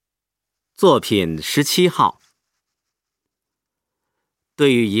作品17号。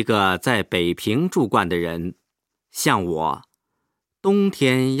对于一个在北平住惯的人，像我，冬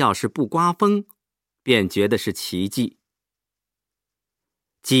天要是不刮风，便觉得是奇迹。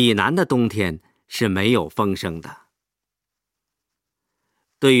济南的冬天是没有风声的。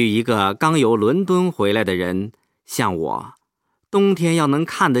对于一个刚由伦敦回来的人，像我，冬天要能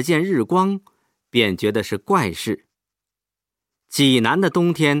看得见日光，便觉得是怪事。济南的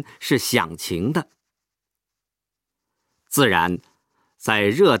冬天是响晴的。自然，在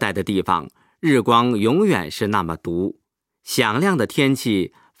热带的地方，日光永远是那么毒，响亮的天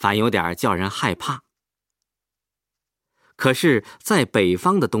气反有点叫人害怕。可是，在北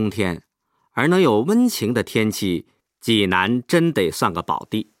方的冬天，而能有温情的天气，济南真得算个宝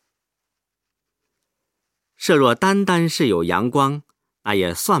地。设若单单是有阳光，那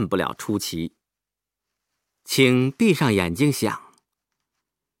也算不了出奇。请闭上眼睛想，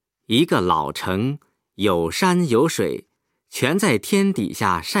一个老城，有山有水，全在天底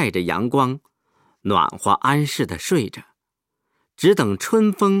下晒着阳光，暖和安适地睡着，只等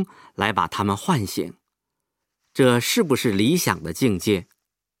春风来把它们唤醒。这是不是理想的境界？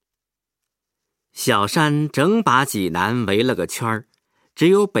小山整把济南围了个圈儿，只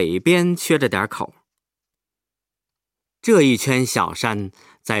有北边缺着点口。这一圈小山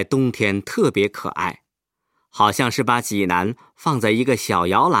在冬天特别可爱，好像是把济南放在一个小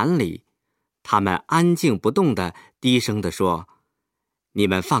摇篮里，他们安静不动地低声地说：“你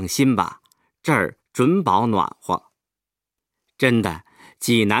们放心吧，这儿准保暖和。”真的，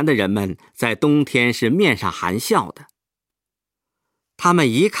济南的人们在冬天是面上含笑的。他们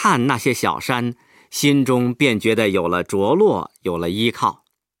一看那些小山，心中便觉得有了着落，有了依靠。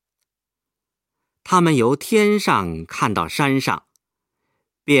他们由天上看到山上，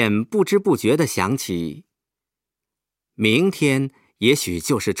便不知不觉地想起，明天也许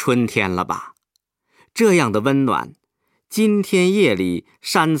就是春天了吧？这样的温暖，今天夜里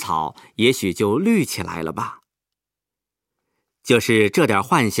山草也许就绿起来了吧？就是这点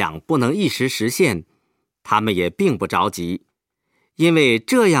幻想不能一时实现，他们也并不着急，因为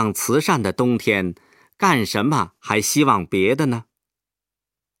这样慈善的冬天，干什么还希望别的呢？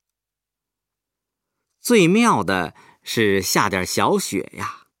最妙的是下点小雪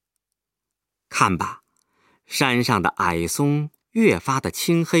呀。看吧，山上的矮松越发的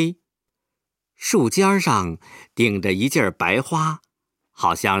青黑，树尖上顶着一截白花，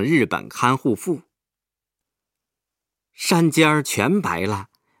好像日本看护妇。山尖全白了，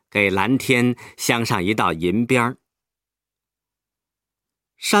给蓝天镶上一道银边。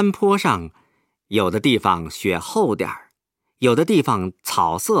山坡上，有的地方雪厚点儿，有的地方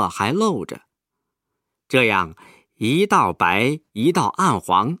草色还露着。这样一道白一道暗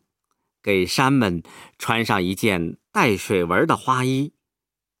黄，给山们穿上一件带水纹的花衣。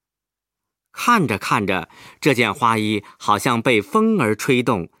看着看着，这件花衣好像被风儿吹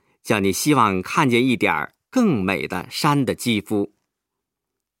动，叫你希望看见一点更美的山的肌肤。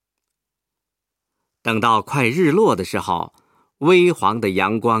等到快日落的时候，微黄的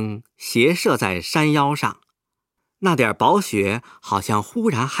阳光斜射在山腰上，那点薄雪好像忽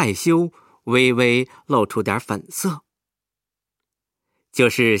然害羞，微微露出点粉色。就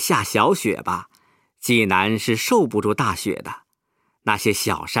是下小雪吧，济南是受不住大雪的，那些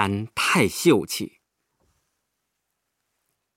小山太秀气。